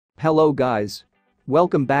Hello guys.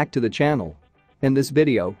 Welcome back to the channel. In this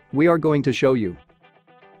video, we are going to show you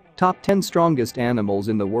Top 10 Strongest Animals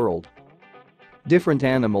in the World. Different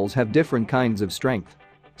animals have different kinds of strength.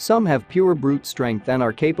 Some have pure brute strength and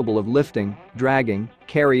are capable of lifting, dragging,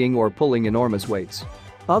 carrying or pulling enormous weights.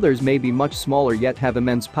 Others may be much smaller yet have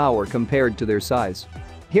immense power compared to their size.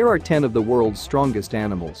 Here are 10 of the world's strongest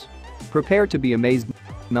animals. Prepare to be amazed.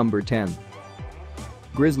 Number 10.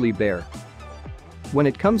 Grizzly bear. When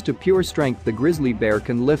it comes to pure strength, the grizzly bear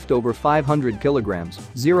can lift over 500 kilograms,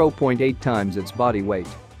 0.8 times its body weight.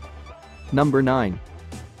 Number 9.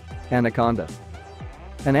 Anaconda.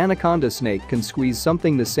 An anaconda snake can squeeze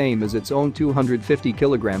something the same as its own 250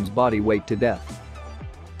 kilograms body weight to death.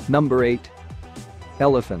 Number 8.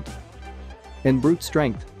 Elephant. In brute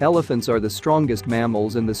strength, elephants are the strongest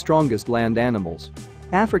mammals and the strongest land animals.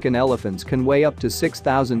 African elephants can weigh up to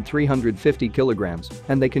 6,350 kilograms,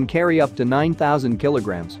 and they can carry up to 9,000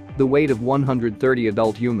 kilograms, the weight of 130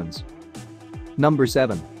 adult humans. Number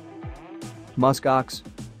 7. Musk Ox.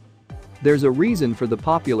 There's a reason for the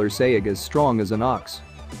popular saying as strong as an ox.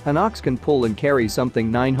 An ox can pull and carry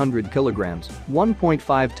something 900 kilograms,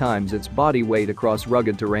 1.5 times its body weight across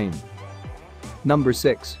rugged terrain. Number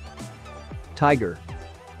 6. Tiger.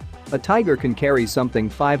 A tiger can carry something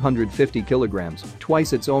 550 kilograms,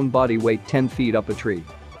 twice its own body weight 10 feet up a tree.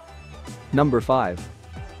 Number 5.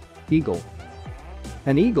 Eagle.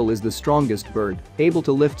 An eagle is the strongest bird, able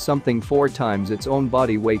to lift something 4 times its own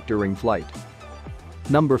body weight during flight.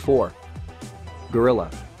 Number 4. Gorilla.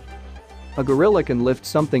 A gorilla can lift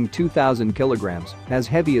something 2,000 kilograms, as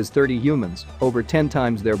heavy as 30 humans, over 10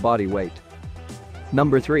 times their body weight.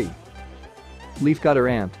 Number 3. Leafcutter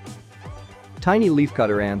ant. Tiny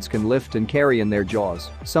leafcutter ants can lift and carry in their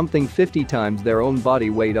jaws something 50 times their own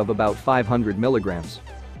body weight of about 500 milligrams.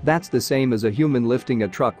 That's the same as a human lifting a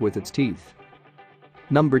truck with its teeth.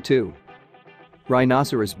 Number 2.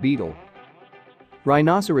 Rhinoceros beetle.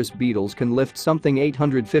 Rhinoceros beetles can lift something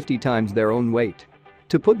 850 times their own weight.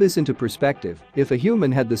 To put this into perspective, if a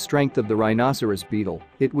human had the strength of the rhinoceros beetle,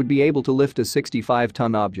 it would be able to lift a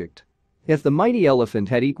 65-ton object. If the mighty elephant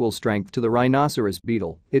had equal strength to the rhinoceros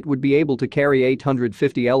beetle, it would be able to carry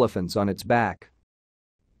 850 elephants on its back.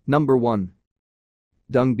 Number 1.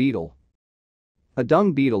 Dung beetle. A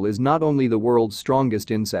dung beetle is not only the world's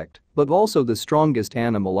strongest insect, but also the strongest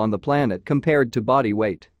animal on the planet compared to body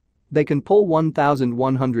weight. They can pull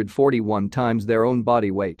 1,141 times their own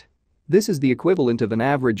body weight. This is the equivalent of an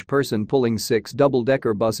average person pulling 6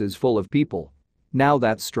 double-decker buses full of people. Now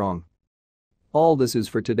that's strong. All this is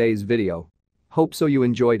for today's video. Hope so you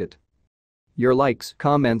enjoyed it. Your likes,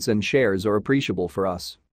 comments and shares are appreciable for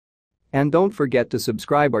us. And don't forget to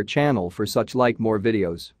subscribe our channel for such more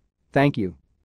videos. Thank you.